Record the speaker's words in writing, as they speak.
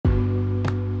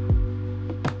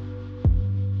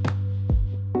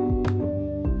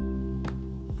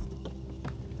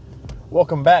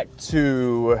Welcome back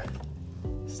to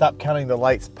Stop Counting the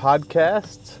Lights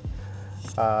podcast.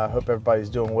 Hope everybody's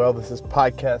doing well. This is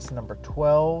podcast number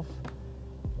 12.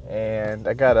 And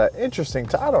I got an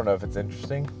interesting, I don't know if it's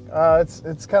interesting.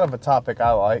 It's kind of a topic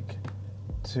I like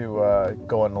to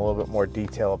go in a little bit more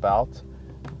detail about.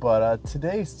 But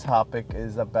today's topic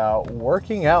is about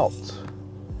working out.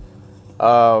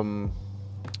 I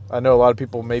know a lot of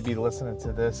people may be listening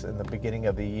to this in the beginning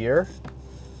of the year.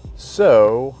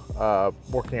 So,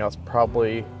 working out's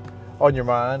probably on your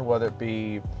mind, whether it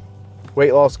be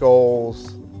weight loss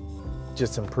goals,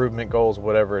 just improvement goals,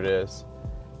 whatever it is.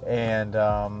 And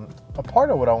a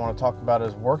part of what I want to talk about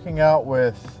is working out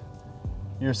with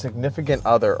your significant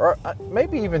other, or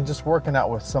maybe even just working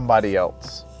out with somebody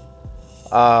else.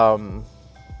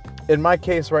 In my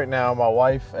case right now, my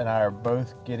wife and I are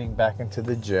both getting back into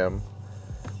the gym.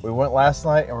 We went last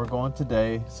night and we're going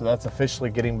today, so that's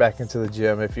officially getting back into the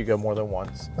gym if you go more than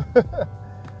once.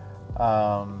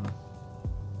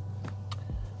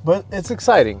 But it's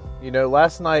exciting. You know,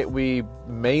 last night we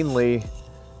mainly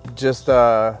just,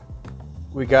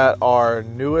 we got our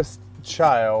newest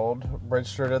child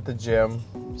registered at the gym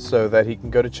so that he can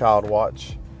go to Child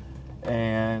Watch.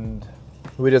 And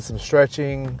we did some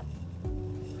stretching.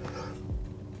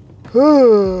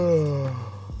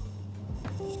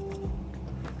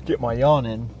 Get my yawn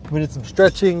in. We did some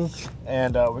stretching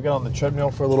and we got on the treadmill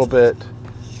for a little bit,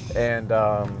 and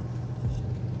that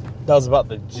was about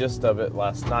the gist of it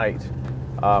last night.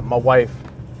 My wife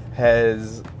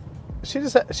she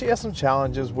has some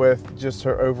challenges with just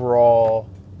her overall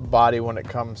body when it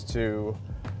comes to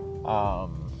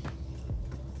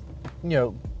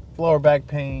lower back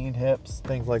pain, hips,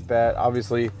 things like that.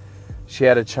 Obviously she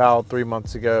had a child 3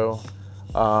 months ago.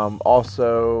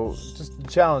 Also, just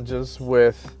challenges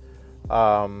with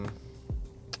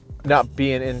not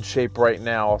being in shape right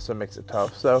now also makes it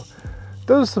tough. So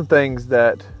those are some things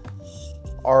that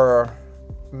are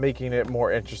making it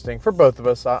more interesting for both of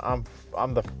us. I'm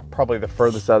probably the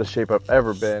furthest out of shape I've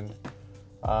ever been.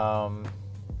 But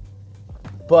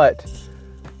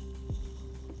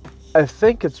I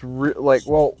think it's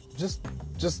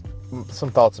just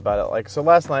some thoughts about it. Like, so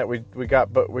last night we got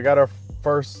our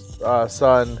first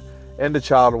son into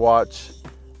Child Watch,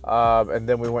 and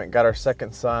then we went and got our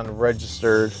second son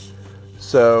registered.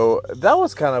 So that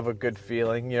was kind of a good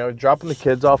feeling, dropping the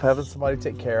kids off, having somebody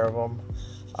take care of them.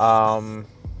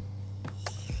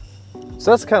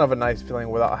 So that's kind of a nice feeling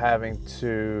without having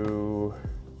to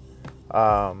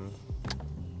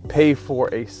pay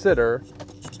for a sitter.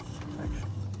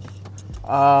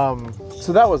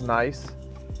 So that was nice.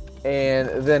 And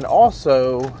then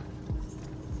also,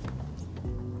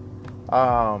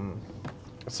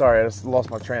 sorry, I just lost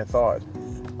my train of thought.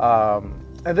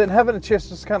 And then having a chance to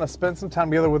just kind of spend some time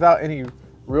together without any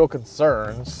real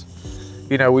concerns.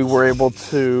 We were able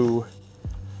to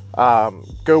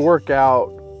go work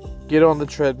out, get on the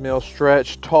treadmill,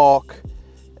 stretch, talk,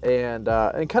 and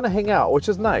kind of hang out, which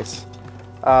is nice.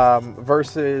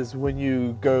 Versus when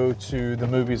you go to the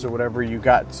movies or whatever, you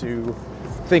got to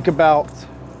think about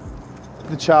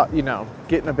the child,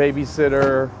 getting a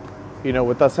babysitter.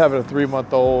 With us having a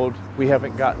 3-month-old, we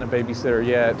haven't gotten a babysitter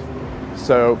yet.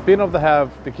 So being able to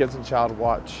have the kids in Child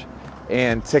Watch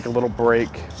and take a little break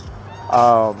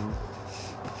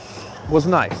was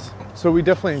nice. So we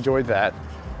definitely enjoyed that.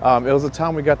 It was a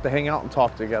time we got to hang out and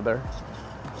talk together.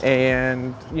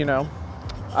 And,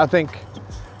 I think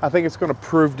it's going to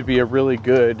prove to be a really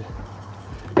good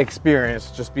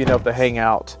experience, just being able to hang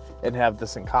out and have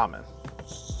this in common.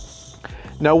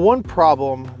 Now, one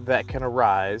problem that can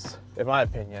arise, in my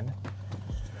opinion,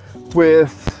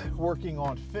 with working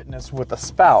on fitness with a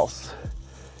spouse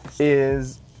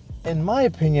is, in my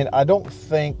opinion, I don't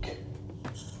think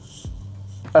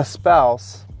a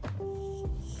spouse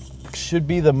should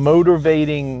be the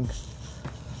motivating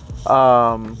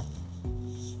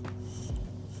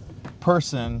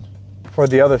person for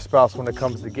the other spouse when it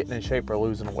comes to getting in shape or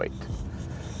losing weight.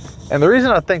 And the reason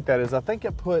I think that is I think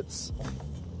it puts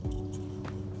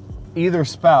either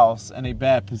spouse in a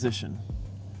bad position,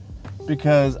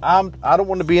 because I don't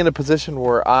want to be in a position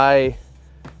where I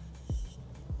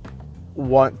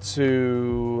want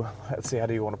to, let's see, how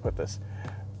do you want to put this?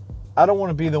 I don't want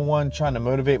to be the one trying to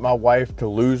motivate my wife to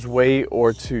lose weight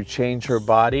or to change her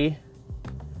body,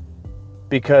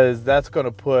 because that's going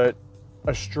to put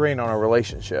a strain on our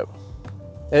relationship,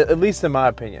 at least in my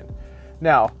opinion.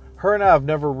 Now, her and I I've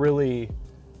never really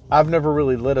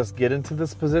let us get into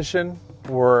this position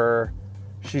where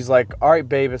she's like, all right,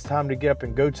 babe, it's time to get up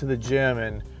and go to the gym.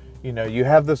 And, you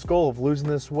have this goal of losing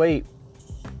this weight.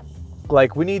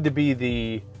 Like, we need to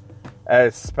be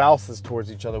as spouses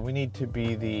towards each other, we need to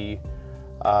be the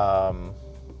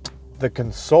the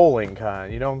consoling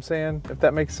kind, you know what I'm saying? If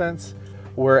that makes sense.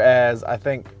 Whereas I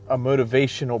think a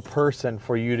motivational person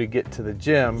for you to get to the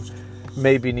gym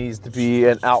maybe needs to be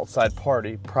an outside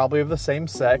party, probably of the same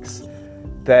sex,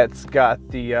 that's got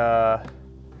the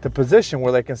position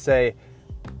where they can say,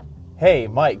 hey,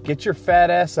 Mike, get your fat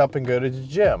ass up and go to the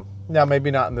gym. Now, maybe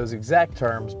not in those exact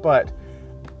terms, but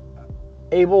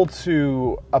able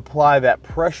to apply that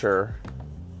pressure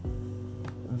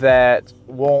that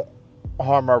won't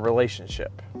harm our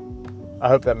relationship. I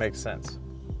hope that makes sense.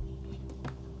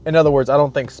 In other words, I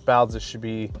don't think spouses should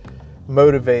be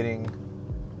motivating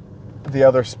the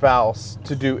other spouse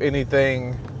to do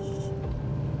anything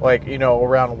like, you know,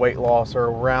 around weight loss or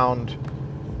around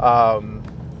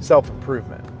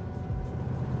self-improvement.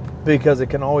 Because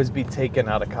it can always be taken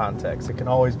out of context. It can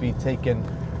always be taken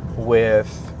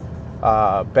with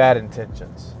bad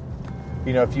intentions.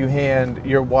 You know, if you hand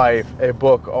your wife a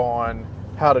book on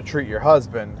how to treat your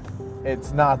husband,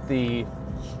 it's not the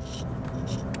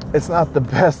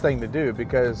best thing to do,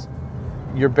 because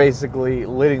you're basically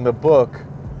letting the book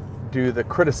do the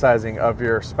criticizing of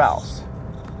your spouse.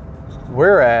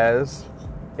 Whereas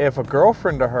if a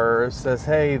girlfriend of hers says,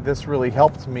 hey, this really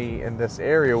helped me in this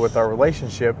area with our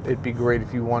relationship, it'd be great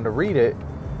if you wanted to read it,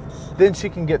 then she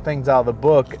can get things out of the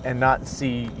book and not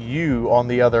see you on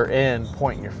the other end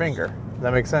pointing your finger. Does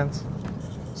that make sense?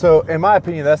 So in my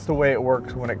opinion, that's the way it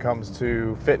works when it comes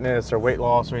to fitness or weight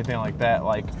loss or anything like that.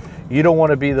 Like, you don't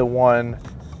want to be the one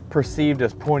perceived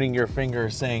as pointing your finger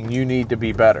saying you need to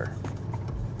be better.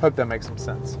 Hope that makes some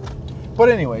sense. But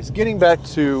anyways, getting back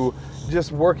to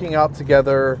just working out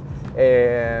together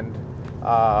and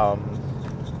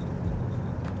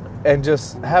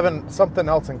just having something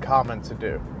else in common to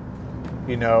do.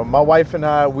 You know, my wife and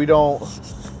I,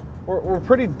 we're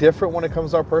pretty different when it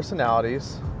comes to our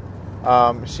personalities.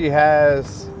 She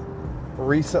has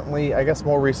recently, I guess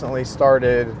more recently,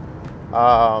 started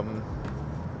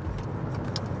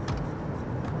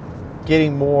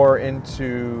getting more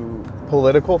into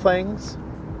political things,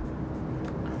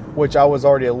 which I was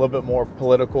already a little bit more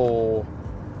political,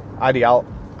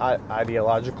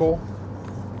 ideological.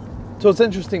 So it's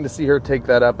interesting to see her take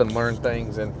that up and learn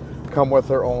things and come with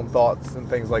her own thoughts and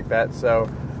things like that. So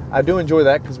I do enjoy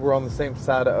that, because we're on the same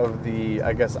side of the,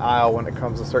 I guess, aisle when it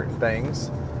comes to certain things.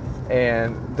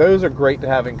 And those are great to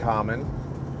have in common.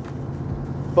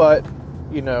 But,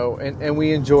 you know, and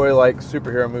we enjoy like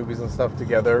superhero movies and stuff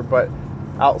together. But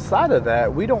outside of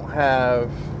that, we don't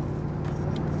have,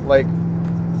 like,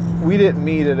 we didn't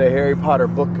meet at a Harry Potter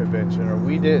book convention, or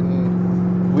we didn't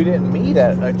meet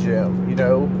at a gym. You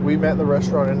know, we met in the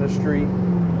restaurant industry,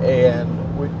 and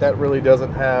that really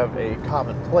doesn't have a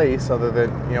common place other than,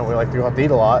 you know, we like to go out to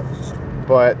eat a lot.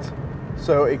 But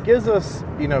so it gives us,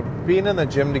 you know, being in the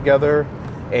gym together.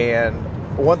 And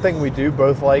one thing we do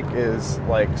both like is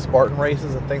like Spartan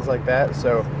races and things like that.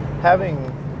 So having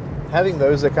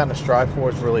those that kind of strive for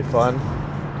is really fun.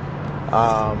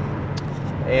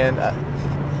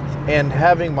 And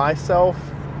having myself,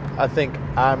 I think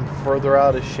I'm further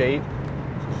out of shape.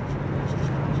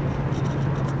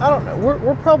 I don't know.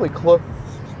 We're probably close.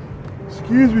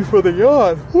 Excuse me for the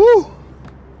yawn. Woo!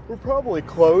 We're probably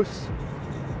close.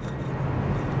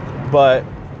 But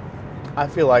I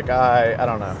feel like I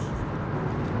don't know.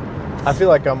 I feel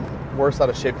like I'm worse out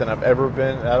of shape than I've ever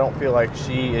been. I don't feel like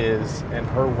she is in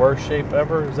her worst shape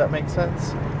ever. Does that make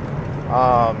sense?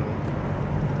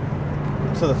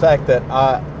 So the fact that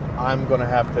I'm going to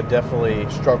have to definitely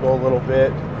struggle a little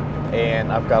bit,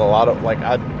 and I've got a lot of, like,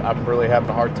 I'm really having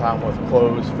a hard time with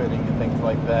clothes fitting and things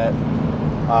like that.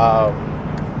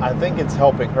 I think it's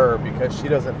helping her, because she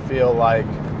doesn't feel like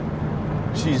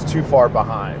she's too far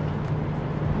behind.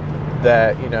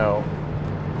 That, you know,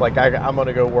 like I'm going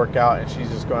to go work out and she's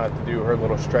just going to have to do her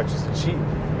little stretches. And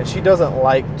she doesn't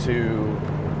like to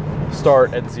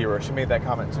start at zero. She made that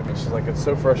comment to me. She's like, it's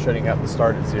so frustrating having to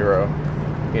start at zero,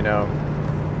 you know.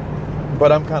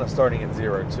 But I'm kind of starting at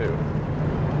zero too.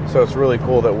 So it's really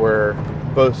cool that we're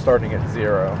both starting at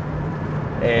zero.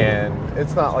 And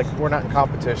it's not like we're not in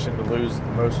competition to lose the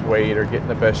most weight or get in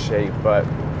the best shape, but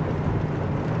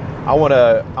I want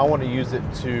to use it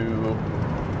to,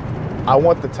 I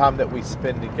want the time that we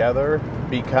spend together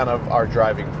be kind of our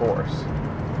driving force.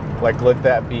 Like, let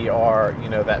that be our, you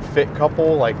know, that fit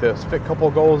couple, like those fit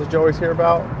couple goals that you always hear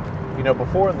about. You know,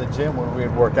 before in the gym when we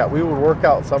would work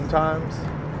out sometimes,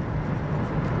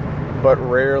 but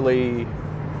rarely,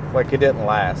 like, it didn't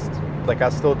last. Like, I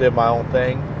still did my own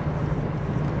thing.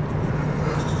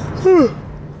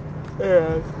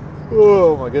 And,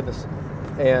 oh my goodness.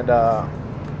 And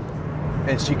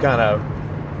she kind of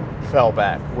fell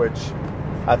back, which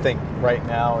I think right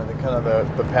now, and the kind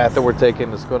of the path that we're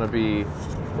taking is going to be,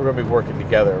 we're going to be working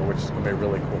together, which is going to be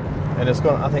really cool. And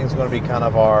I think it's going to be kind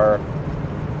of our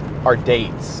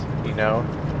dates, you know.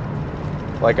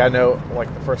 Like, I know,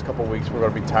 like, the first couple of weeks we're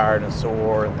going to be tired and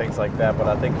sore and things like that, but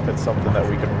I think if it's something that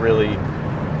we can really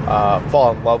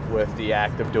fall in love with, the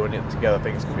act of doing it together, I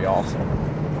think it's going to be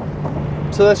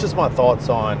awesome. So that's just my thoughts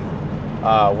on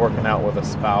working out with a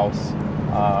spouse.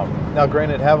 Now,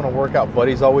 granted, having a workout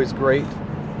buddy is always great.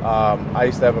 I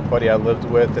used to have a buddy I lived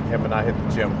with, and him and I hit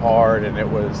the gym hard, and it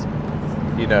was,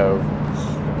 you know,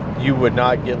 you would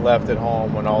not get left at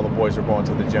home when all the boys are going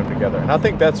to the gym together. And I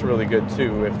think that's really good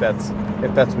too, if that's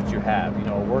what you have. You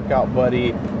know, a workout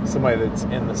buddy, somebody that's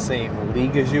in the same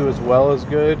league as you as well is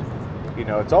good. You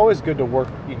know, it's always good to work,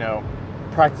 you know,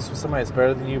 practice with somebody that's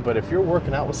better than you, but if you're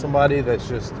working out with somebody that's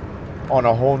just on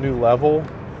a whole new level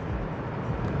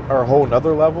or a whole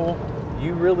nother level,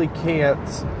 you really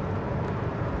can't,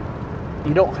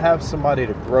 you don't have somebody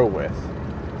to grow with.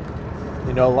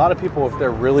 You know, a lot of people, if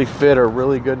they're really fit or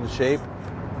really good in shape,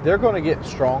 they're going to get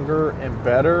stronger and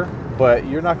better, but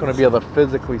you're not going to be able to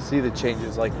physically see the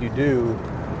changes like you do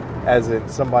as in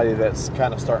somebody that's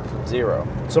kind of starting from zero.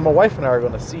 So my wife and I are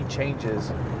going to see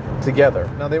changes together.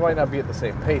 Now, they might not be at the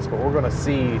same pace, but we're going to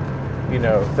see, you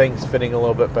know, things fitting a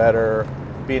little bit better,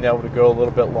 being able to go a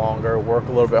little bit longer, work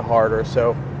a little bit harder.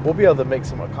 So we'll be able to make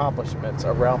some accomplishments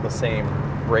around the same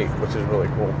rate, which is really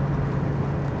cool.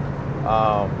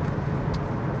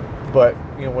 But,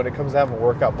 you know, when it comes to having a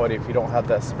workout buddy, if you don't have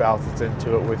that spouse that's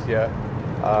into it with you,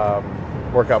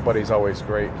 workout buddy is always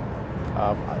great.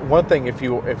 One thing, if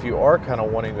you are kind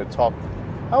of wanting to talk,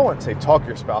 I wouldn't say talk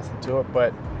your spouse into it,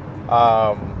 but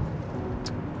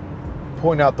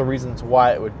point out the reasons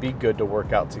why it would be good to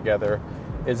work out together,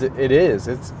 is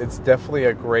it's definitely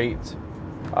a great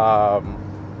time,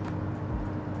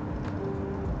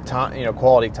 you know,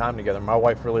 quality time together. My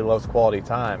wife really loves quality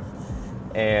time.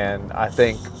 And I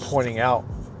think pointing out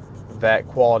that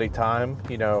quality time,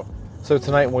 you know, so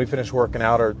tonight when we finish working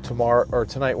out, or tomorrow or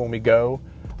tonight when we go,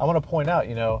 I want to point out,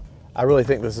 you know, I really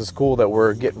think this is cool that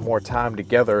we're getting more time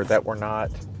together, that we're not,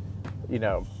 you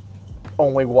know,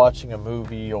 only watching a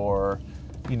movie or,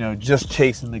 you know, just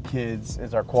chasing the kids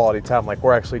is our quality time. Like,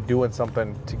 we're actually doing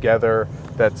something together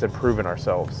that's improving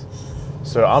ourselves.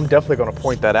 So I'm definitely going to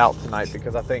point that out tonight,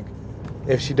 because I think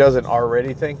if she doesn't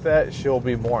already think that, she'll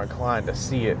be more inclined to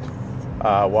see it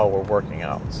while we're working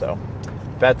out. So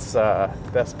that's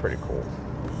pretty cool.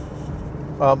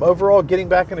 Overall, getting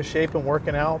back into shape and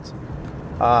working out,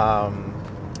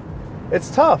 it's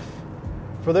tough.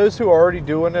 For those who are already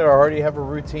doing it or already have a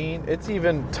routine, it's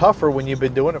even tougher when you've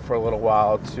been doing it for a little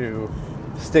while to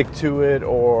stick to it,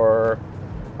 or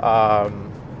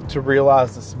to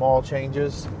realize the small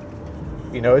changes.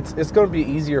 You know, it's going to be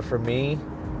easier for me,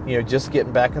 you know, just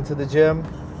getting back into the gym.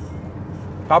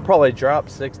 I'll probably drop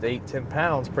 6 to 8, 10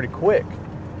 pounds pretty quick,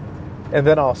 and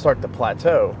then I'll start to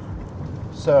plateau.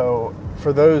 So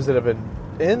for those that have been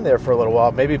in there for a little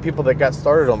while, maybe people that got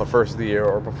started on the first of the year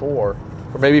or before,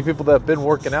 or maybe people that have been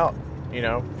working out, you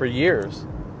know, for years,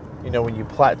 you know, when you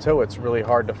plateau, it's really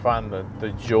hard to find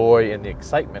the joy and the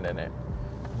excitement in it.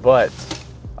 But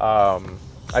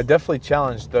I definitely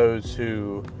challenge those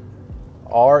who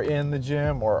are in the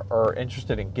gym or are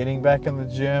interested in getting back in the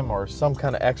gym or some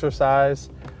kind of exercise.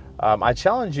 I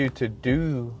challenge you to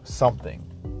do something.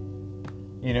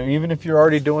 You know, even if you're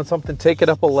already doing something, take it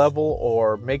up a level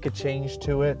or make a change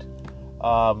to it.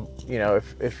 You know,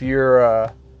 if you're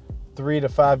a 3 to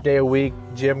 5 day a week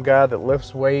gym guy that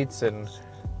lifts weights and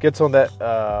gets on that,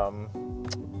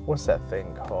 what's that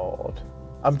thing called?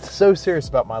 I'm so serious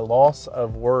about my loss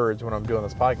of words when I'm doing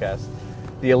this podcast.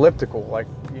 The elliptical, like,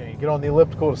 you know, you get on the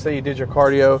elliptical to say you did your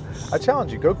cardio. I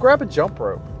challenge you, go grab a jump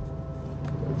rope.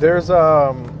 There is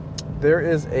a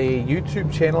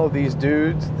YouTube channel of these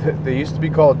dudes. They used to be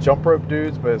called Jump Rope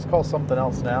Dudes, but it's called something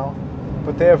else now.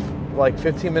 But they have like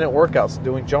 15-minute workouts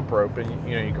doing jump rope, and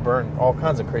you know, you can burn all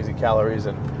kinds of crazy calories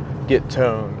and get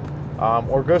toned.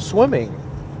 Or go swimming.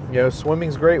 You know,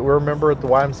 swimming's great. We're a member at the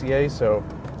YMCA, so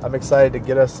I'm excited to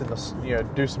get us in the, you know,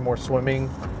 do some more swimming.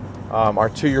 Our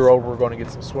 2-year-old, we're going to get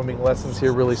some swimming lessons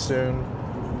here really soon.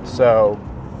 So,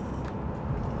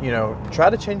 you know, try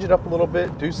to change it up a little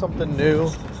bit, do something new,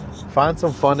 find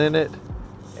some fun in it,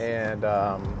 and,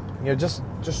 you know, just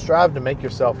strive to make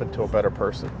yourself into a better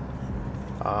person.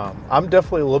 I'm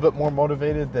definitely a little bit more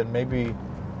motivated than maybe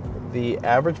the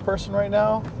average person right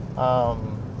now.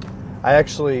 I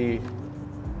actually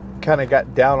kind of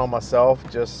got down on myself,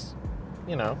 just,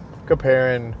 you know,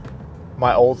 comparing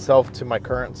my old self to my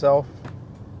current self.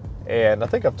 And I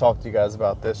think I've talked to you guys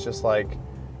about this, just like,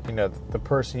 the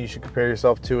person you should compare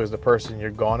yourself to is the person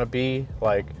you're going to be.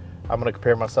 Like, I'm going to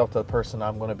compare myself to the person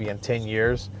I'm going to be in 10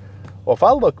 years. Well, if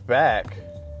I look back,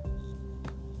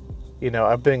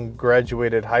 I've been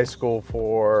graduated high school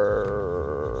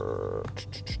for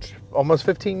almost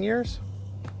 15 years.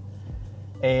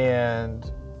 And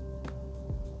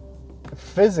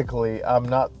physically, I'm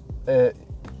not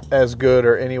as good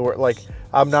or anywhere, like,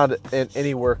 I'm not in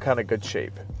anywhere kind of good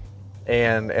shape.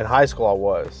 And in high school, I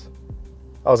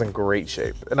was in great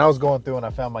shape. And I was going through and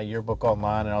I found my yearbook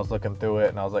online and I was looking through it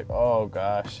and I was like, oh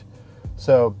gosh.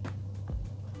 So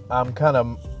I'm kind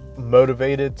of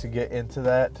motivated to get into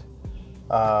that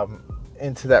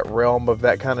realm of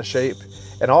that kind of shape.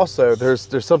 And also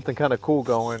there's something kind of cool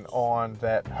going on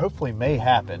that hopefully may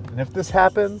happen. And if this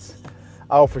happens,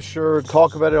 I'll for sure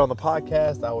talk about it on the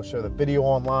podcast. I will show the video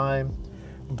online.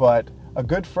 But a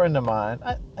good friend of mine,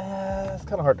 it's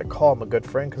kind of hard to call him a good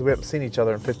friend because we haven't seen each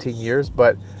other in 15 years,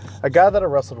 but a guy that I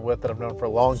wrestled with that I've known for a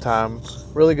long time,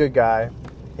 really good guy.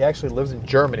 He actually lives in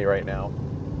Germany right now.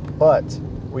 But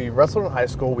we wrestled in high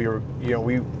school. We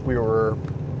were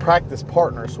practice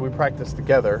partners, so we practiced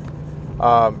together.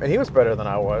 And he was better than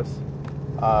I was.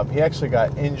 He actually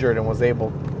got injured and was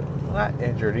not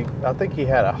injured. I think he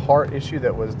had a heart issue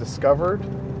that was discovered.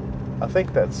 I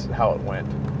think that's how it went.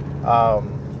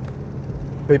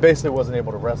 But he basically wasn't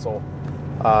able to wrestle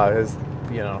his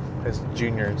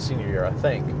junior and senior year, I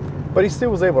think. But he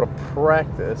still was able to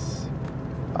practice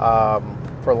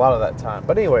for a lot of that time.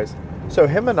 But anyways, so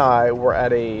him and I were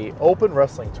at a open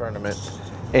wrestling tournament,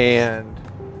 and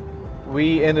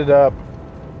we ended up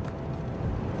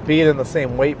being in the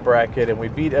same weight bracket, and we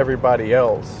beat everybody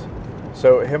else.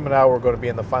 So him and I were going to be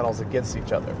in the finals against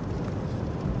each other.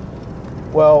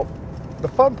 Well, the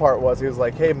fun part was, he was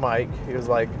like, hey, Mike, he was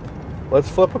like, let's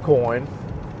flip a coin.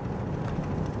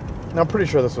 And I'm pretty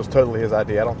sure this was totally his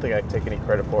idea. I don't think I can take any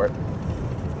credit for it.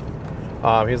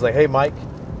 He was like, hey, Mike,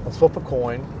 let's flip a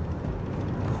coin.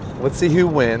 Let's see who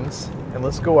wins. And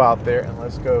let's go out there and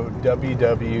let's go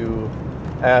WWF.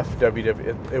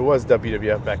 It was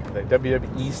WWF back in the day.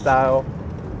 WWE style.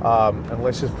 And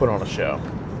let's just put on a show.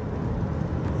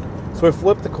 So we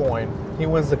flip the coin. He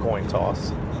wins the coin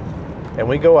toss. And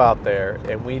we go out there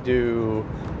and we do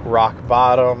rock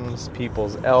bottoms,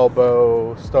 people's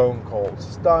elbow, stone cold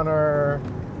stunner.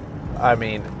 I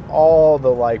mean, all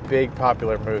the like big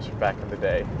popular moves from back in the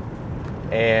day.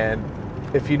 And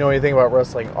if you know anything about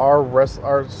wrestling,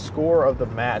 our score of the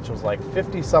match was like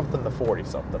 50-something to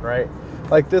 40-something, right?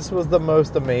 Like, this was the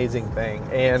most amazing thing.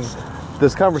 And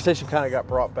this conversation kind of got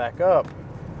brought back up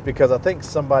because I think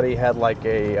somebody had like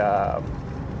a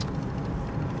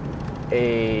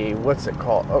what's it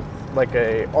called? Like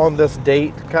a on this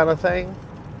date kind of thing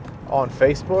on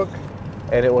Facebook.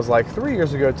 And it was like 3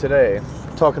 years ago today,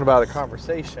 talking about a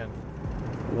conversation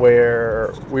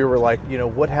where we were like,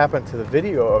 what happened to the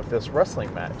video of this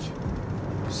wrestling match?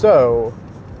 So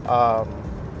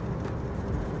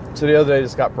the other day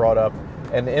just got brought up,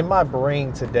 and in my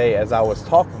brain today, as I was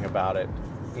talking about it,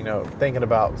 thinking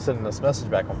about sending this message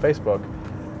back on Facebook,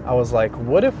 I was like,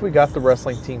 what if we got the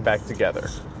wrestling team back together?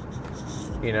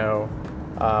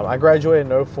 I graduated in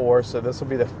 2004, so this will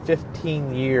be the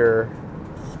 15-year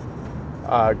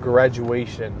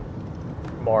graduation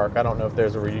mark. I don't know if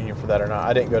there's a reunion for that or not.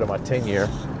 I didn't go to my 10-year.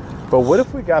 But what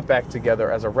if we got back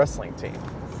together as a wrestling team?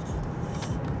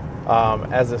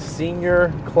 As a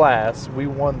senior class, we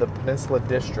won the Peninsula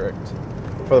District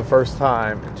for the first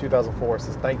time in 2004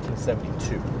 since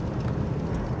 1972.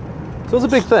 So it was a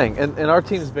big thing. And our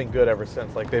team's been good ever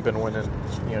since. Like, they've been winning,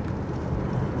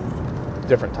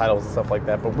 different titles and stuff like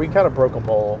that. But we kind of broke them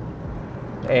all.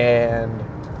 And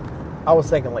I was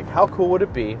thinking, like, how cool would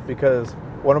it be? Because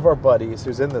one of our buddies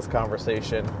who's in this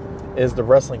conversation is the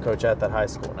wrestling coach at that high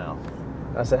school now.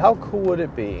 And I said, how cool would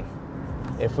it be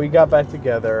if we got back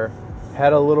together,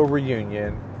 had a little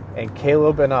reunion, and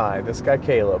Caleb and I, this guy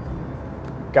Caleb,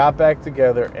 got back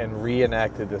together and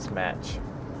reenacted this match?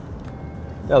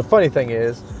 Now, the funny thing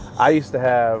is, I used to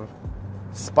have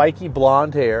spiky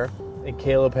blonde hair, and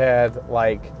Caleb had,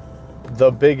 like,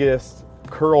 the biggest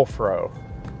curl fro,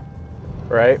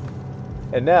 right?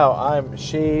 And now I'm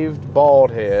shaved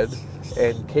bald head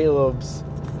and Caleb's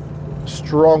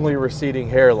strongly receding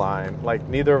hairline. Like,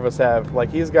 neither of us have,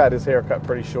 like, he's got his hair cut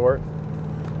pretty short.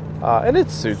 And it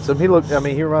suits him. He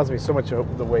reminds me so much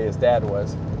of the way his dad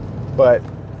was. But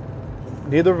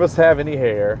neither of us have any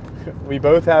hair. We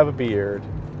both have a beard.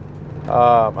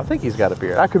 I think he's got a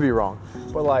beard. I could be wrong.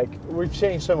 But, like, we've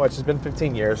changed so much. It's been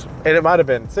 15 years. And it might have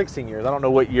been 16 years. I don't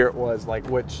know what year it was, like,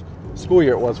 which school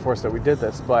year it was for us that we did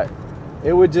this. But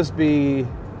it would just be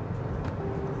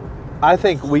I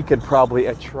think we could probably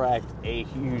attract a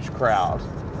huge crowd.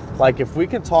 Like, if we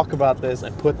can talk about this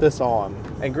and put this on,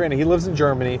 and granted, he lives in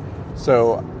Germany,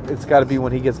 so it's got to be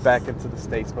when he gets back into the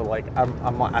States. But like,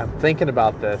 I'm thinking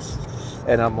about this,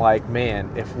 and I'm like,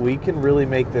 man, if we can really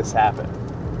make this happen,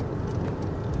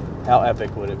 how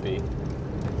epic would it be?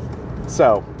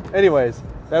 So, anyways,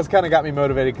 that's kind of got me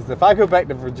motivated, because if I go back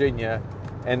to Virginia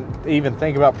and even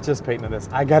think about participating in this,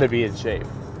 I got to be in shape.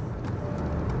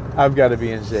 I've got to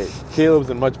be in shape. Caleb's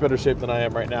in much better shape than I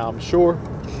am right now, I'm sure.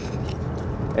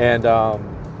 And,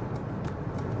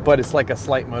 but it's like a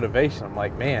slight motivation. I'm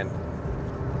like, man,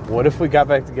 what if we got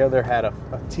back together, had a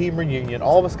team reunion,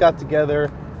 all of us got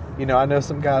together. You know, I know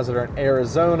some guys that are in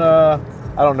Arizona.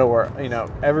 I don't know where, you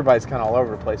know, everybody's kind of all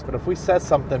over the place. But if we set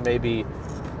something maybe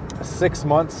 6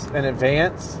 months in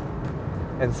advance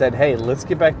and said, hey, let's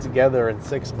get back together in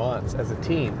 6 months as a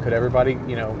team. Could everybody,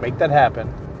 you know, make that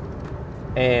happen?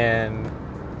 And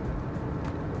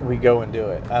we go and do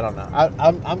it. I don't know.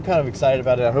 I'm kind of excited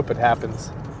about it. I hope it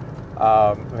happens.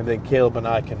 And then Caleb and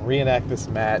I can reenact this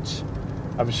match.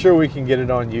 I'm sure we can get it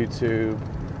on YouTube.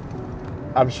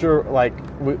 I'm sure, like,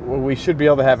 we should be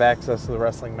able to have access to the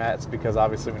wrestling mats, because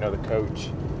obviously we know the coach.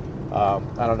 I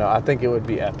don't know. I think it would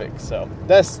be epic. So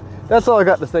that's all I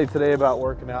got to say today about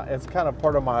working out. It's kind of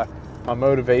part of my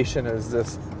motivation is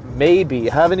this. Maybe,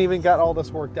 I haven't even got all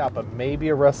this worked out, but maybe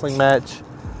a wrestling match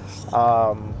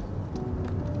to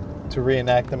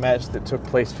reenact the match that took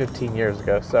place 15 years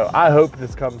ago. So I hope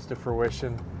this comes to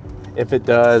fruition. If it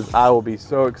does, I will be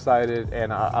so excited,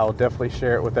 and I'll definitely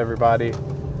share it with everybody.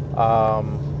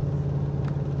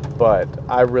 But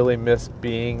I really miss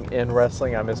being in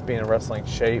wrestling. I miss being in wrestling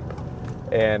shape.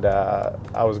 And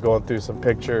I was going through some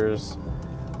pictures.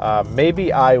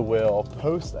 Maybe I will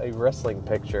post a wrestling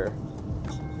picture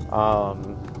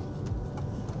on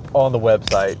the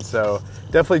website. So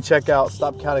definitely check out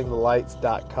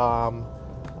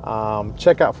stopcountingthelights.com.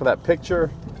 Check out for that picture.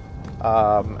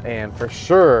 And for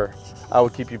sure, I will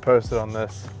keep you posted on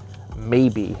this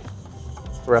maybe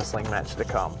wrestling match to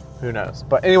come. Who knows?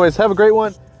 But anyways, have a great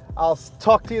one. I'll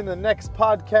talk to you in the next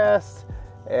podcast,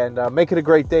 and make it a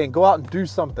great day, and go out and do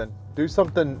something. Do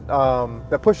something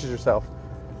that pushes yourself.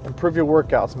 Improve your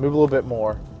workouts. Move a little bit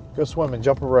more. Go swimming.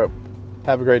 Jump a rope.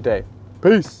 Have a great day.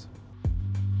 Peace.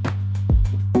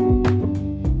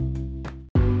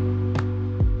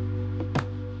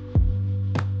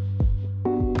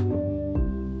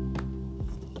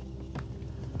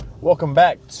 Welcome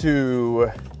back to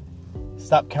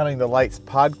Stop Counting the Lights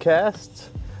podcast.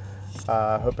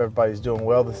 I hope everybody's doing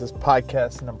well. This is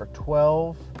podcast number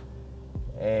 12.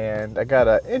 And I got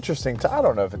an interesting, I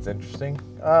don't know if it's interesting.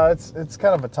 It's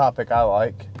kind of a topic I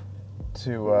like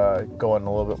to go in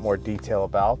a little bit more detail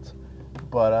about.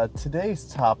 But today's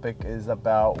topic is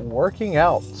about working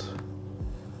out.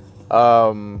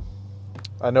 I know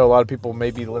a lot of people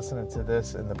may be listening to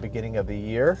this in the beginning of the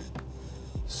year.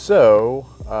 So,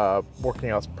 working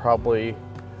out's probably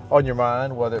on your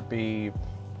mind, whether it be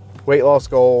weight loss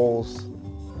goals,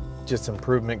 just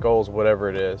improvement goals, whatever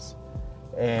it is.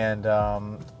 And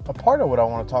a part of what I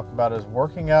want to talk about is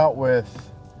working out with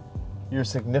your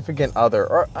significant other,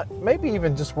 or maybe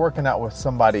even just working out with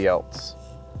somebody else.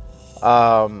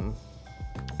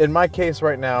 In my case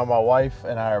right now, my wife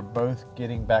and I are both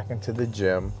getting back into the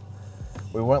gym.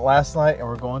 We went last night and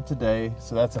we're going today,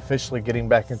 so that's officially getting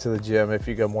back into the gym if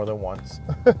you go more than once.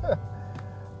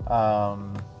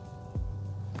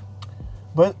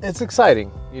 But it's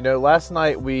exciting. You know, last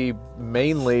night we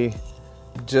mainly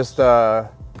just,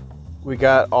 we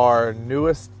got our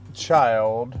newest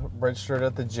child registered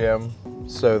at the gym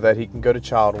so that he can go to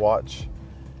Child Watch.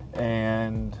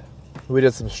 And we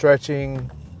did some stretching.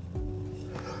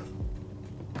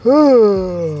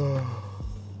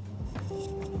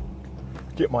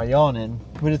 Get my yawn in.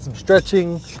 We did some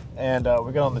stretching, and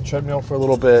we got on the treadmill for a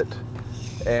little bit,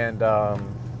 and that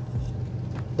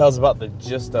was about the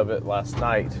gist of it last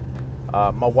night.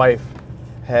 My wife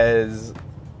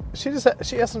she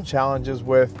has some challenges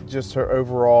with just her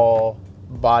overall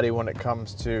body when it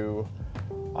comes to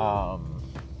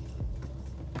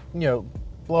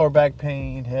lower back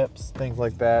pain, hips, things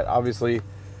like that. Obviously,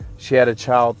 she had a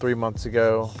child 3 months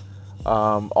ago.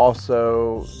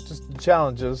 Also, just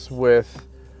challenges with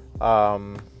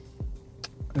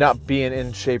not being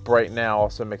in shape right now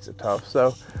also makes it tough.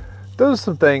 So those are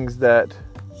some things that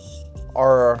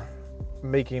are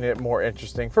making it more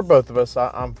interesting for both of us.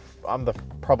 I'm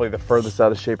probably the furthest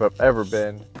out of shape I've ever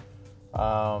been.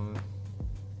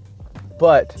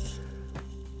 But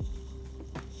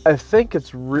I think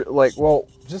it's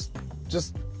just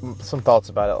some thoughts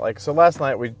about it. Like, so last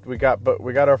night we got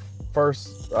our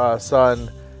first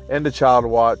son into Child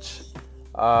Watch,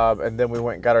 and then we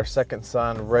went and got our second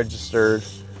son registered.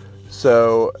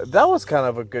 So that was kind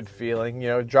of a good feeling,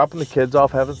 dropping the kids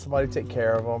off, having somebody take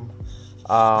care of them.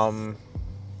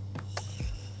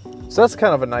 So that's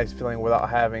kind of a nice feeling without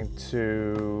having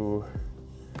to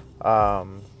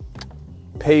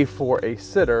pay for a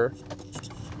sitter.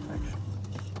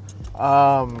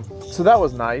 So that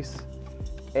was nice.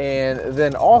 And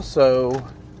then also,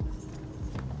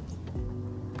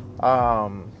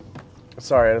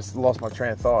 sorry, I just lost my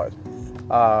train of thought.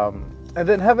 And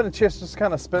then having a chance to just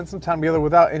kind of spend some time together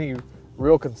without any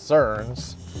real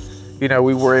concerns.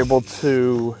 We were able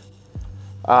to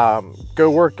go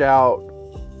work out,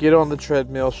 get on the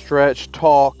treadmill, stretch,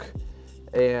 talk,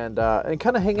 and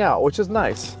kind of hang out, which is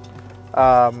nice.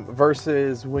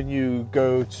 Versus when you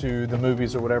go to the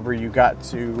movies or whatever, you got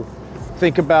to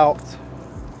think about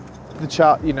the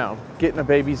child, getting a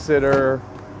babysitter.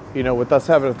 With us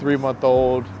having a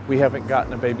 3-month-old, we haven't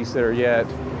gotten a babysitter yet.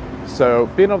 So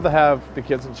being able to have the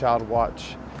kids in Child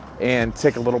Watch and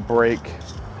take a little break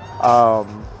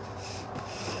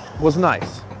was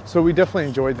nice. So we definitely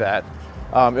enjoyed that.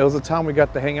 It was a time we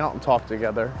got to hang out and talk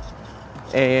together.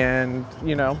 And,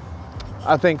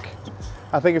 I think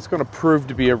it's going to prove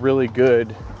to be a really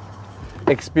good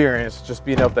experience, just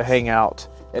being able to hang out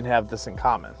and have this in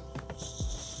common.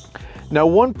 Now,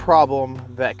 one problem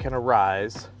that can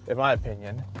arise, in my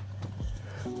opinion,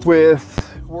 with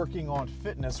working on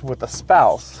fitness with a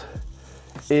spouse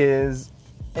is,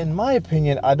 in my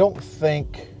opinion, I don't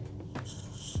think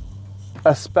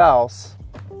a spouse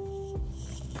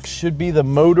should be the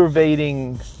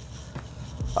motivating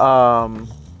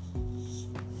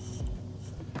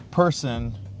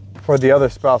person for the other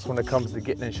spouse when it comes to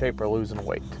getting in shape or losing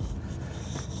weight.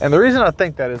 And the reason I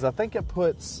think that is I think it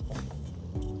puts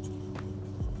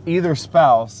either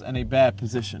spouse in a bad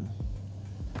position.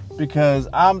 Because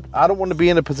I don't want to be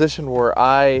in a position where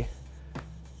I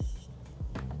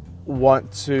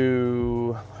want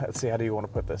to, let's see, how do you want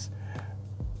to put this?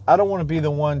 I don't want to be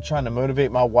the one trying to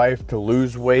motivate my wife to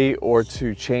lose weight or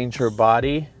to change her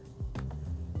body,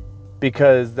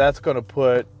 because that's going to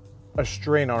put a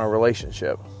strain on our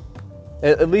relationship,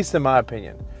 at least in my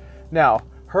opinion. Now,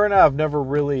 her and I I've never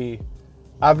really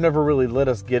let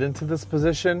us get into this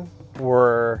position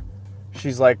where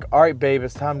she's like, all right, babe,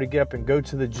 it's time to get up and go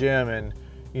to the gym. And,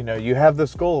 you have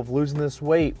this goal of losing this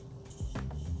weight.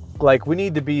 Like, we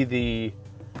need to be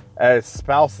as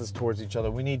spouses towards each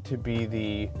other, we need to be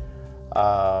the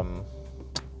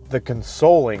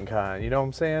consoling kind, you know what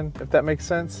I'm saying? If that makes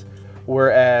sense.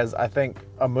 Whereas I think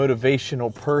a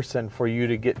motivational person for you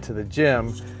to get to the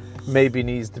gym maybe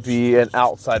needs to be an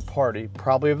outside party,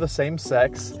 probably of the same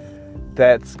sex,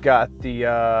 that's got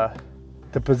the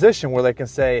position where they can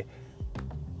say,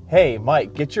 hey,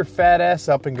 Mike, get your fat ass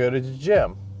up and go to the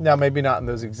gym. Now, maybe not in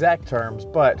those exact terms,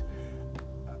 but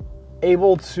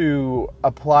able to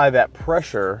apply that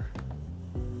pressure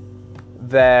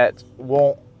that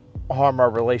won't harm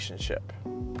our relationship.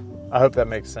 I hope that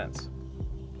makes sense.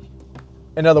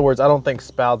 In other words, I don't think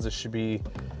spouses should be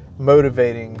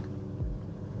motivating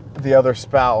the other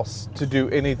spouse to do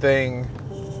anything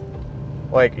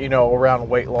like, around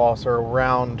weight loss or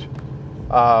around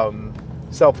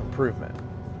self-improvement.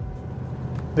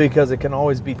 Because it can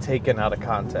always be taken out of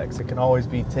context. It can always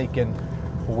be taken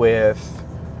with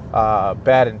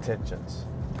bad intentions.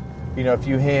 If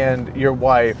you hand your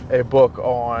wife a book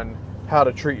on how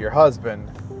to treat your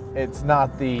husband, it's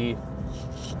not the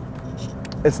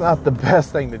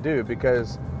best thing to do,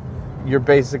 because you're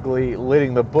basically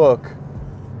letting the book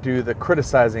do the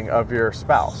criticizing of your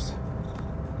spouse.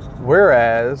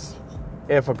 Whereas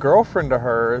if a girlfriend of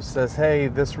hers says, hey,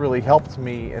 this really helped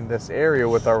me in this area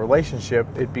with our relationship,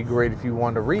 it'd be great if you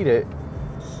wanted to read it,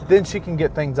 then she can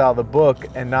get things out of the book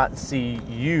and not see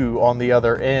you on the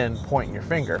other end pointing your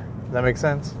finger. Does that make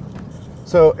sense?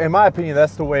 So in my opinion,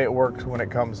 that's the way it works when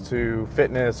it comes to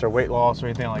fitness or weight loss or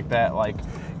anything like that. Like,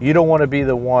 you don't want to be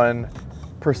the one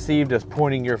perceived as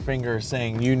pointing your finger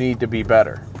saying you need to be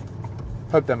better.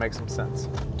 Hope that makes some sense.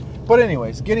 But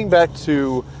anyways, getting back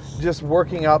to just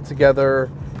working out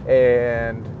together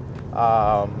and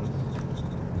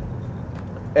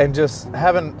just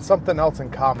having something else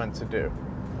in common to do.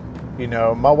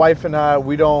 My wife and I,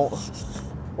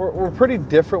 we're pretty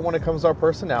different when it comes to our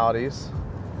personalities.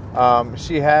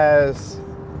 She has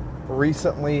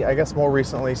recently, I guess more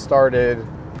recently, started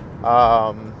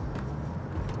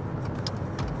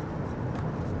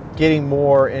getting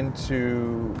more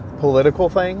into political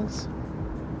things,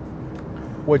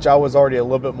 which I was already a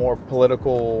little bit more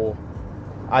political,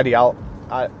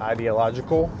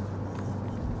 ideological.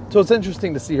 So it's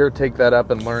interesting to see her take that up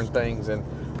and learn things and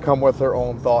come with her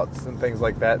own thoughts and things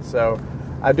like that. So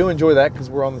I do enjoy that because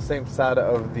we're on the same side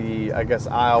of the, I guess,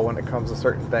 aisle when it comes to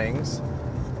certain things.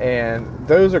 And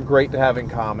those are great to have in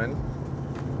common.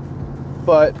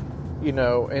 But, you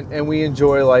know, and we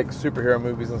enjoy like superhero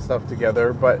movies and stuff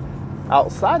together. But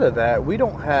outside of that, we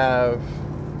don't have,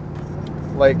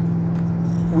 like,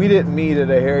 we didn't meet at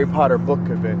a Harry Potter book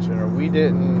convention, or we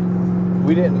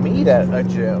didn't meet at a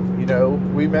gym. You know,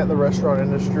 we met in the restaurant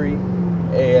industry,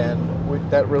 and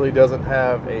that really doesn't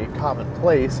have a common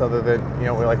place other than, you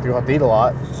know, we like to go out to eat a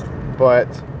lot. But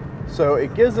so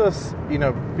it gives us, you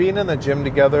know, being in the gym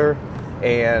together.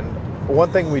 And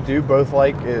one thing we do both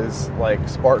like is like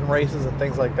Spartan races and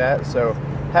things like that. So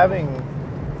having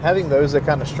those to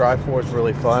kind of strive for is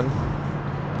really fun.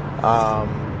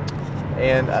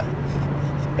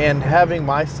 And having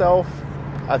myself,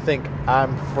 I think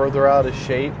I'm further out of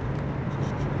shape.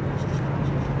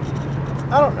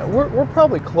 I don't know. We're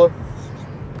probably close.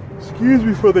 Excuse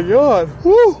me for the yawn.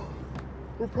 Woo!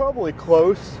 We're probably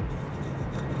close.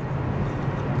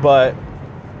 But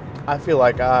I feel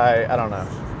like I don't know.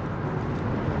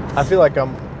 I feel like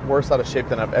I'm worse out of shape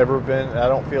than I've ever been. I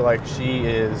don't feel like she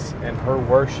is in her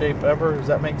worst shape ever. Does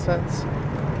that make sense?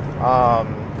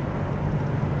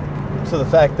 So the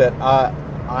fact that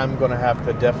I'm going to have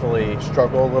to definitely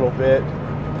struggle a little bit,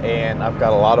 and I've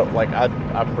got a lot of, like,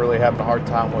 I'm really having a hard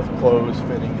time with clothes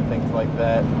fitting and things like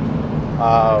that.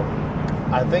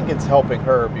 I think it's helping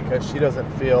her because she doesn't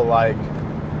feel like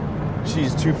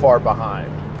she's too far behind.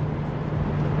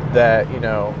 That, you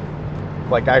know,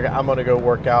 like I'm going to go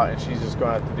work out and she's just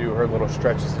going to have to do her little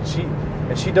stretches.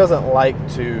 And she doesn't like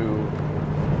to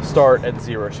start at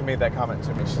zero. She made that comment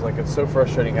to me. She's like, it's so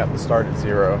frustrating having to start at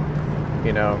zero,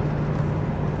 you know.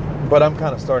 But I'm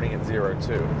kind of starting at zero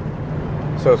too.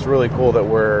 So it's really cool that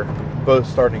we're both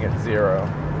starting at zero.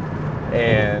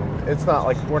 And it's not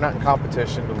like we're not in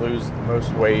competition to lose the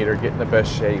most weight or get in the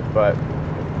best shape, but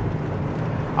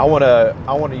I want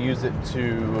to use it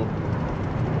to,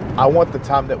 I want the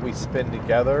time that we spend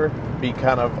together be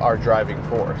kind of our driving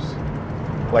force.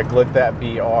 Like, let that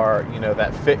be our, you know,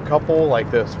 that fit couple,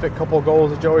 like those fit couple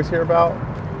goals that you always hear about.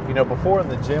 You know, before in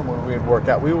the gym when we would work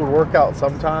out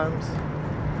sometimes,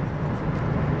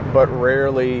 but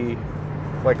rarely,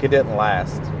 like, it didn't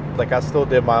last. Like, I still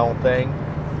did my own thing.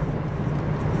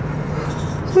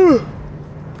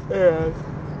 And,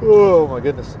 oh my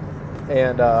goodness.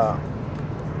 And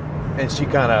she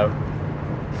kind of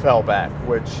fell back,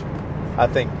 which I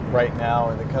think right now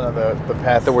in the kind of the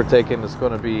path that we're taking is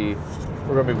going to be,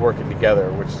 we're going to be working together,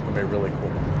 which is going to be really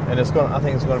cool. And I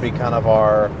think it's going to be kind of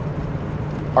our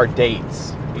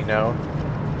dates, you know.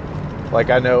 Like,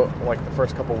 I know, like, the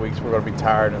first couple of weeks we're going to be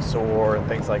tired and sore and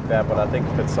things like that, but I think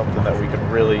if it's something that we can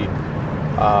really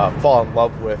fall in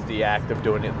love with, the act of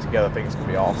doing it together, I think it's going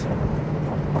to be awesome.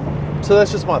 So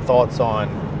that's just my thoughts on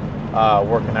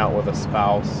working out with a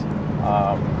spouse.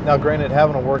 Now, granted,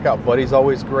 having a workout buddy is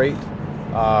always great.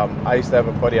 I used to have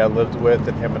a buddy I lived with,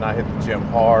 and him and I hit the gym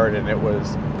hard, and it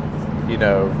was, you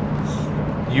know,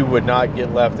 you would not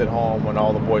get left at home when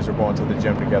all the boys are going to the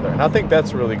gym together. And I think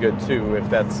that's really good too, if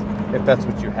that's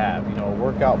what you have. You know, a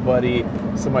workout buddy,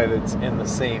 somebody that's in the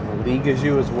same league as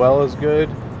you as well is good.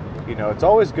 You know, it's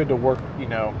always good to work, you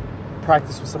know,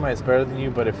 practice with somebody that's better than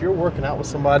you, but if you're working out with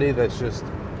somebody that's just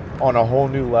on a whole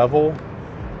new level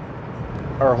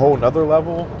or a whole nother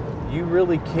level, you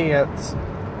really can't,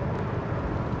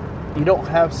 you don't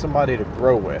have somebody to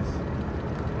grow with.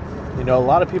 You know, a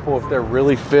lot of people, if they're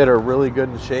really fit or really good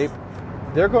in shape,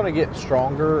 they're going to get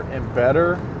stronger and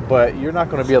better, but you're not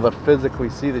going to be able to physically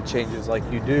see the changes like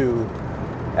you do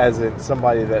as in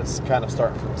somebody that's kind of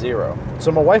starting from zero.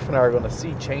 So my wife and I are going to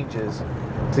see changes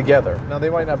together. Now, they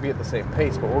might not be at the same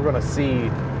pace, but we're going to see,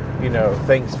 you know,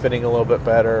 things fitting a little bit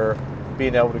better,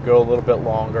 being able to go a little bit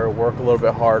longer, work a little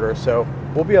bit harder. So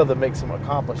we'll be able to make some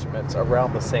accomplishments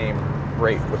around the same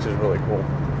rate, which is really cool.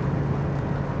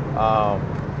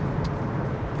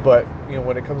 But, you know,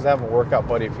 when it comes to having a workout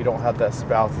buddy, if you don't have that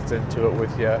spouse that's into it with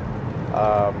you,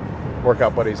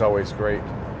 workout buddy is always great.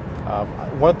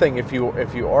 One thing, if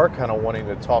you are kind of wanting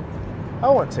to talk,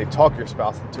 I wouldn't say talk your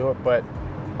spouse into it, but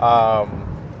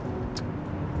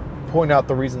point out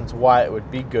the reasons why it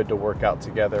would be good to work out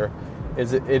together,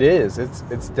 is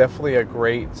it's definitely a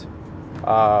great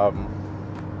time,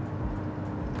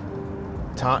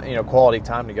 you know, quality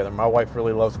time together. My wife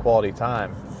really loves quality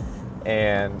time,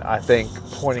 and I think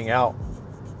pointing out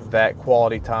that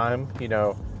quality time, you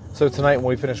know, so tonight when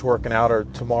we finish working out, or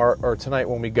tomorrow or tonight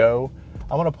when we go,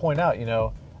 I want to point out, you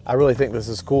know, I really think this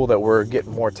is cool that we're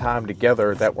getting more time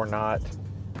together, that we're not,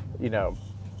 you know,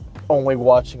 only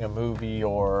watching a movie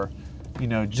or,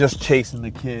 just chasing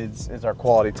the kids is our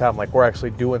quality time. Like, we're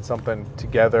actually doing something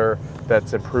together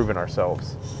that's improving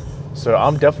ourselves. So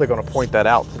I'm definitely going to point that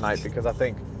out tonight, because I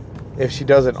think if she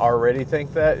doesn't already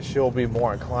think that, she'll be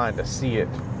more inclined to see it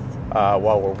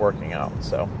while we're working out.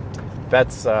 So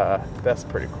that's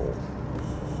pretty cool.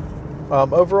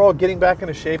 Overall, getting back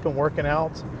into shape and working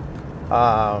out,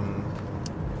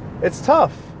 it's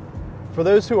tough. For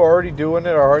those who are already doing it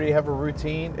or already have a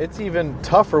routine, it's even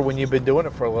tougher when you've been doing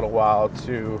it for a little while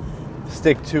to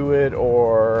stick to it,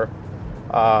 or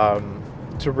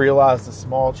to realize the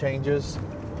small changes.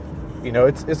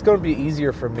 It's going to be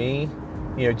easier for me,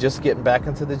 just getting back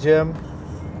into the gym.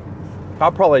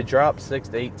 I'll probably drop 6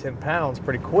 to 8, 10 pounds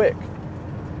pretty quick,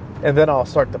 and then I'll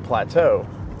start to plateau.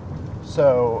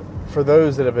 So for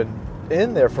those that have been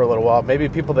in there for a little while, maybe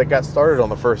people that got started on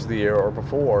the first of the year or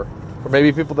before, or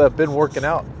maybe people that have been working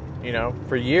out,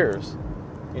 for years,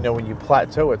 when you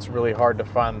plateau, it's really hard to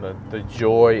find the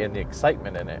joy and the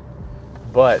excitement in it.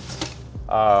 But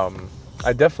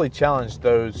I definitely challenge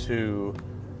those who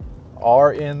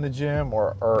are in the gym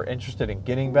or are interested in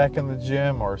getting back in the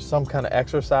gym or some kind of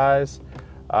exercise.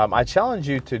 I challenge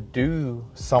you to do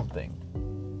something.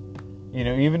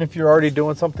 Even if you're already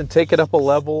doing something, take it up a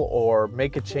level or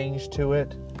make a change to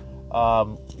it.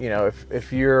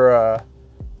 If you're a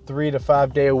 3 to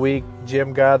 5 day a week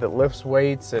gym guy that lifts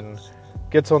weights and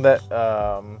gets on that,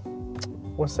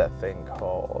 what's that thing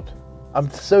called? I'm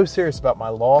so serious about my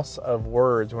loss of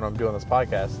words when I'm doing this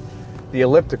podcast. The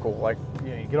elliptical,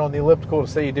 you get on the elliptical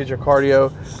to say you did your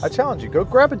cardio. I challenge you, go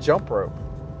grab a jump rope.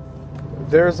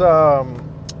 There is a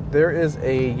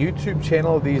YouTube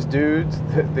channel of these dudes.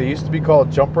 They used to be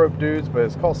called Jump Rope Dudes, but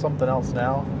it's called something else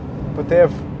now. But they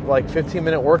have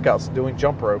 15-minute workouts doing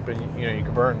jump rope, and you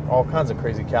can burn all kinds of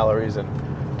crazy calories and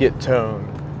get toned.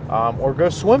 Or go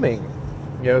swimming.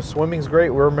 Swimming's great.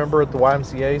 We're a member at the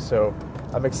YMCA, so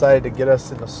I'm excited to get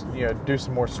us in do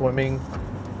some more swimming.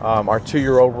 Our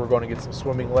 2-year-old, we're going to get some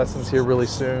swimming lessons here really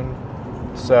soon.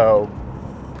 So,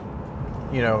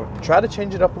 try to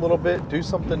change it up a little bit, do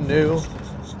something new,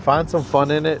 find some fun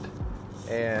in it,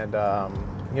 and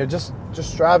just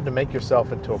strive to make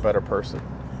yourself into a better person.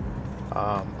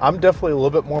 I'm definitely a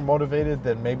little bit more motivated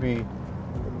than maybe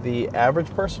the average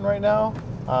person right now.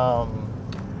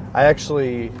 I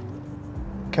actually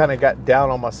kind of got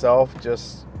down on myself,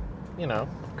 just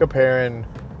comparing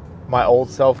my old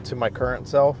self to my current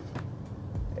self.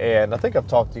 And I think I've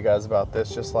talked to you guys about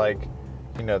this, just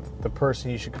the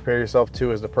person you should compare yourself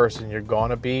to is the person you're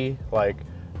gonna be.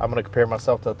 I'm going to compare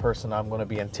myself to the person I'm going to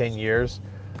be in 10 years.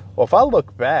 Well, if I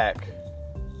look back,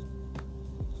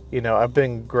 I've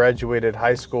been graduated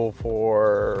high school for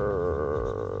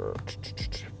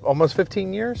almost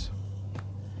 15 years.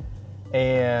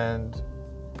 And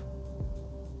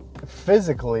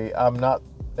physically, I'm not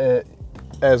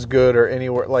as good or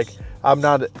anywhere, I'm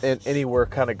not in anywhere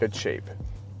kind of good shape.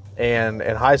 And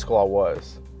in high school, I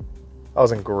was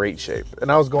in great shape.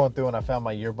 And I was going through and I found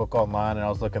my yearbook online and I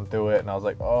was looking through it and I was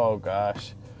like, oh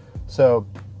gosh. So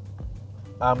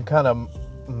I'm kind of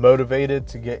motivated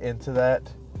to get into that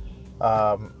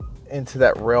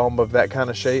realm of that kind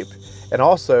of shape. And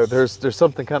also there's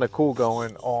something kind of cool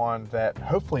going on that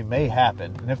hopefully may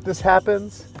happen. And if this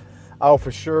happens, I'll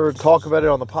for sure talk about it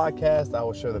on the podcast. I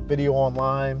will show the video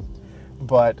online.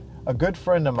 But a good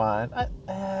friend of mine,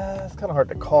 it's kind of hard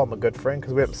to call him a good friend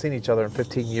because we haven't seen each other in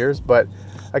 15 years, but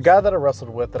a guy that I wrestled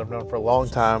with that I've known for a long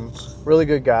time, really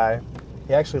good guy.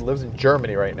 He actually lives in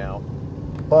Germany right now.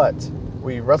 But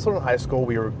we wrestled in high school.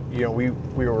 We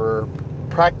were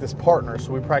practice partners,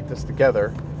 so we practiced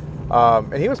together.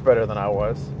 And he was better than I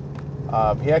was.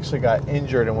 He actually got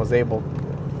injured and was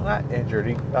not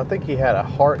injured. I think he had a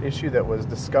heart issue that was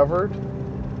discovered.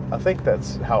 I think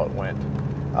that's how it went.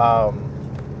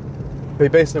 But he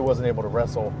basically wasn't able to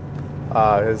wrestle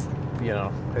his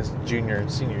junior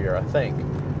and senior year, I think.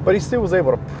 But he still was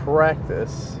able to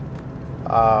practice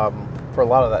for a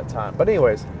lot of that time. But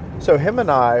anyways, so him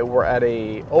and I were at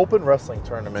a open wrestling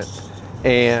tournament,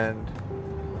 and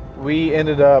we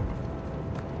ended up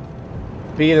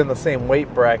being in the same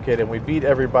weight bracket, and we beat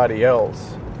everybody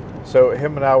else. So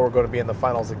him and I were going to be in the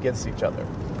finals against each other.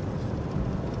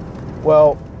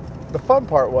 Well, the fun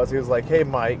part was, he was like, hey,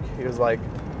 Mike, he was like,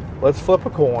 let's flip a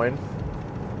coin.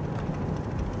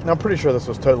 And I'm pretty sure this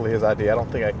was totally his idea. I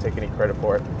don't think I can take any credit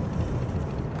for it.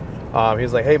 He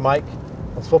was like, hey, Mike,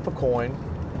 let's flip a coin.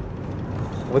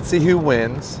 Let's see who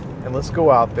wins. And let's go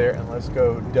out there and let's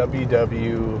go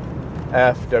WWF.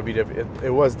 It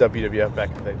was WWF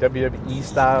back in the day. WWE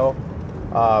style.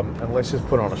 And let's just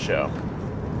put on a show.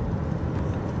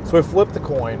 So we flipped the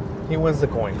coin. He wins the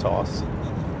coin toss.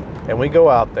 And we go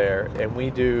out there and we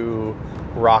do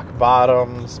rock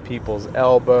bottoms, people's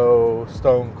elbow,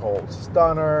 stone cold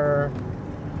stunner.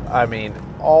 I mean,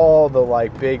 all the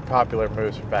like big popular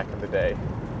moves from back in the day.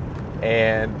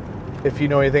 And if you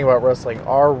know anything about wrestling,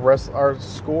 our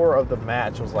score of the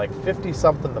match was like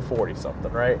 50-something to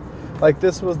 40-something, right? Like,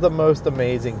 this was the most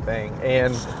amazing thing.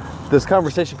 And this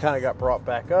conversation kind of got brought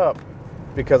back up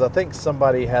because I think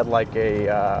somebody had like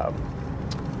a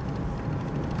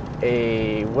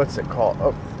what's it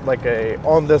called? Like a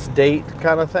on this date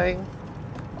kind of thing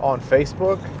on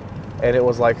Facebook. And it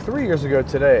was like 3 years ago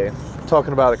today,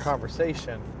 talking about a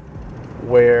conversation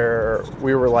where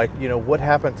we were like, you know, what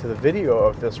happened to the video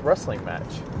of this wrestling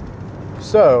match?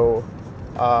 So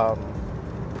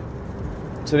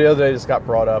the other day just got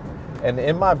brought up, and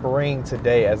in my brain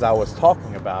today, as I was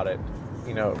talking about it,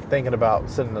 you know, thinking about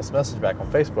sending this message back on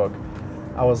Facebook,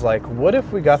 I was like, what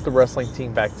if we got the wrestling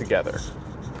team back together?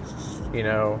 You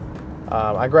know,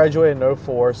 I graduated in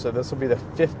 2004, so this will be the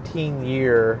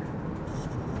 15-year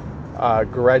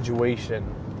graduation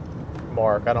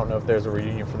mark. I don't know if there's a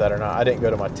reunion for that or not. I didn't go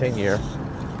to my 10-year.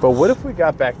 But what if we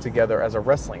got back together as a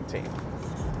wrestling team?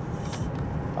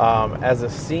 As a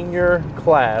senior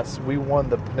class, we won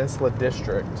the Peninsula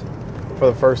District for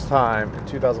the first time in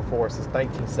 2004 since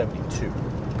 1972.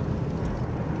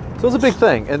 So it's a big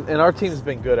thing. And our team's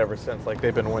been good ever since. Like,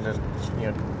 they've been winning,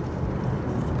 you know,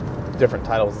 different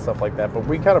titles and stuff like that. But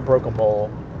we kind of broke them all.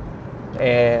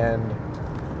 And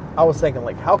I was thinking,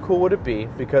 like, how cool would it be?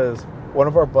 Because one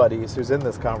of our buddies who's in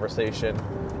this conversation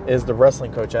is the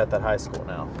wrestling coach at that high school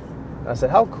now. And I said,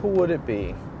 how cool would it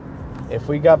be if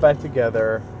we got back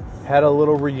together, had a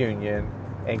little reunion,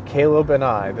 and Caleb and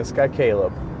I, this guy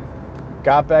Caleb,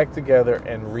 got back together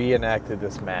and reenacted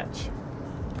this match?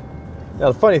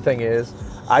 Now, the funny thing is,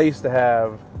 I used to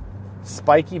have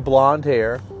spiky blonde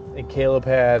hair, and Caleb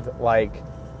had, like,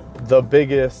 the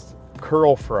biggest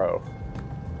curl fro,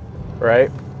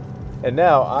 right? And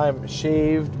now I'm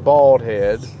shaved bald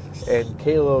head, and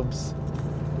Caleb's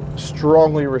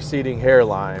strongly receding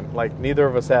hairline. Like, neither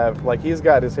of us have, like, he's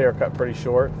got his hair cut pretty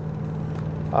short.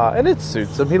 And it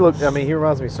suits him. He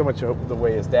reminds me so much of the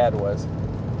way his dad was.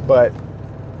 But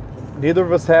neither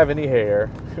of us have any hair.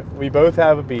 We both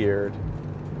have a beard.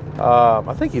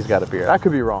 I think he's got a beard. I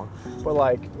could be wrong. But,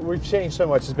 like, we've changed so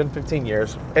much. It's been 15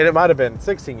 years. And it might have been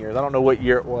 16 years. I don't know what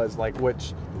year it was, like,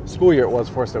 which school year it was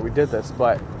for us that we did this.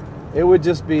 But it would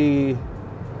just be,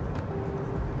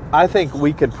 I think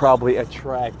we could probably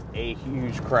attract a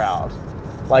huge crowd.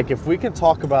 Like, if we can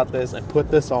talk about this and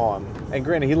put this on, and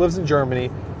granted, he lives in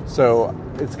Germany, so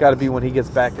it's got to be when he gets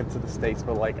back into the States,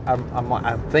 but, like,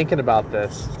 I'm thinking about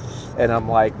this, and I'm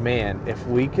like, man, if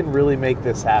we can really make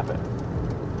this happen,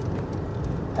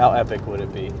 how epic would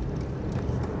it be?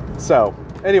 So,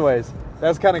 anyways,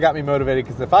 that's kind of got me motivated,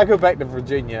 because if I go back to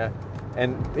Virginia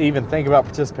and even think about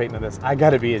participating in this, I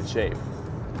got to be in shape.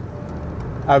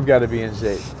 I've got to be in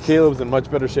shape. Caleb's in much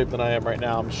better shape than I am right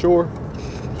now, I'm sure.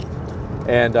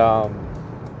 And,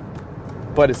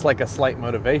 but it's like a slight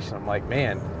motivation. I'm like,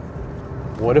 man,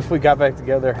 what if we got back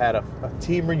together, had a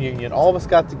team reunion, all of us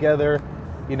got together.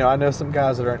 You know, I know some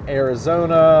guys that are in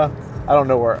Arizona. I don't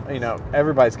know where, you know,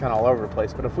 everybody's kind of all over the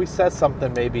place. But if we set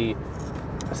something maybe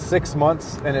 6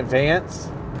 months in advance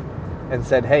and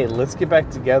said, hey, let's get back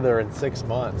together in 6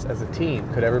 months as a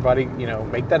team, could everybody, you know,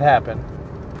 make that happen?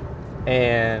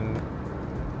 And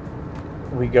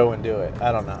we go and do it.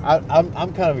 I don't know.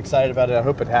 I'm kind of excited about it. I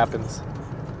hope it happens.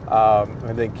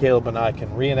 And then Caleb and I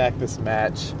can reenact this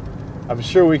match. I'm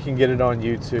sure we can get it on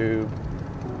YouTube.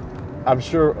 I'm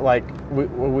sure, like,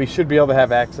 we should be able to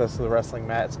have access to the wrestling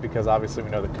mats because obviously we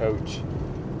know the coach.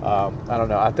 I don't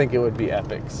know. I think it would be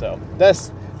epic. So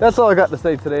that's all I got to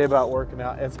say today about working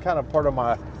out. It's kind of part of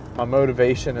my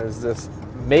motivation is this.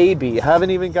 Maybe, I haven't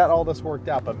even got all this worked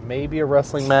out, but maybe a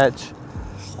wrestling match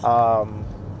to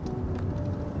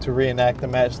reenact the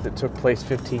match that took place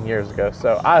 15 years ago.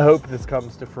 So I hope this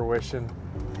comes to fruition.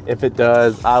 If it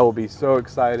does, I will be so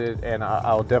excited, and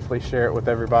I'll definitely share it with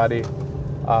everybody.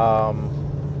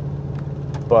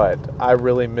 But I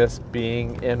really miss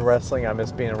being in wrestling. I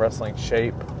miss being in wrestling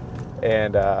shape.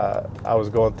 And I was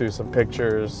going through some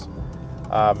pictures.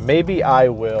 Maybe I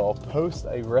will post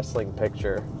a wrestling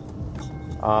picture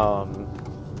on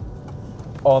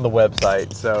the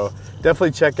website. So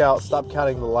definitely check out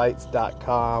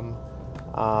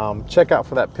stopcountingthelights.com. Check out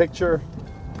for that picture.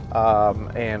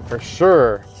 And for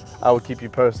sure, I will keep you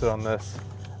posted on this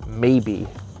maybe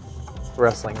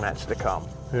wrestling match to come.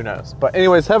 Who knows? But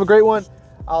anyways, have a great one.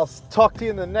 I'll talk to you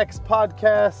in the next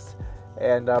podcast,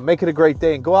 and make it a great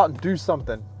day, and go out and do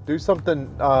something. Do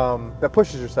something that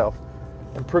pushes yourself.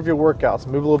 Improve your workouts.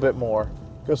 Move a little bit more.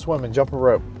 go swimming, jump a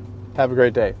rope. Have a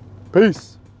great day.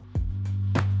 Peace.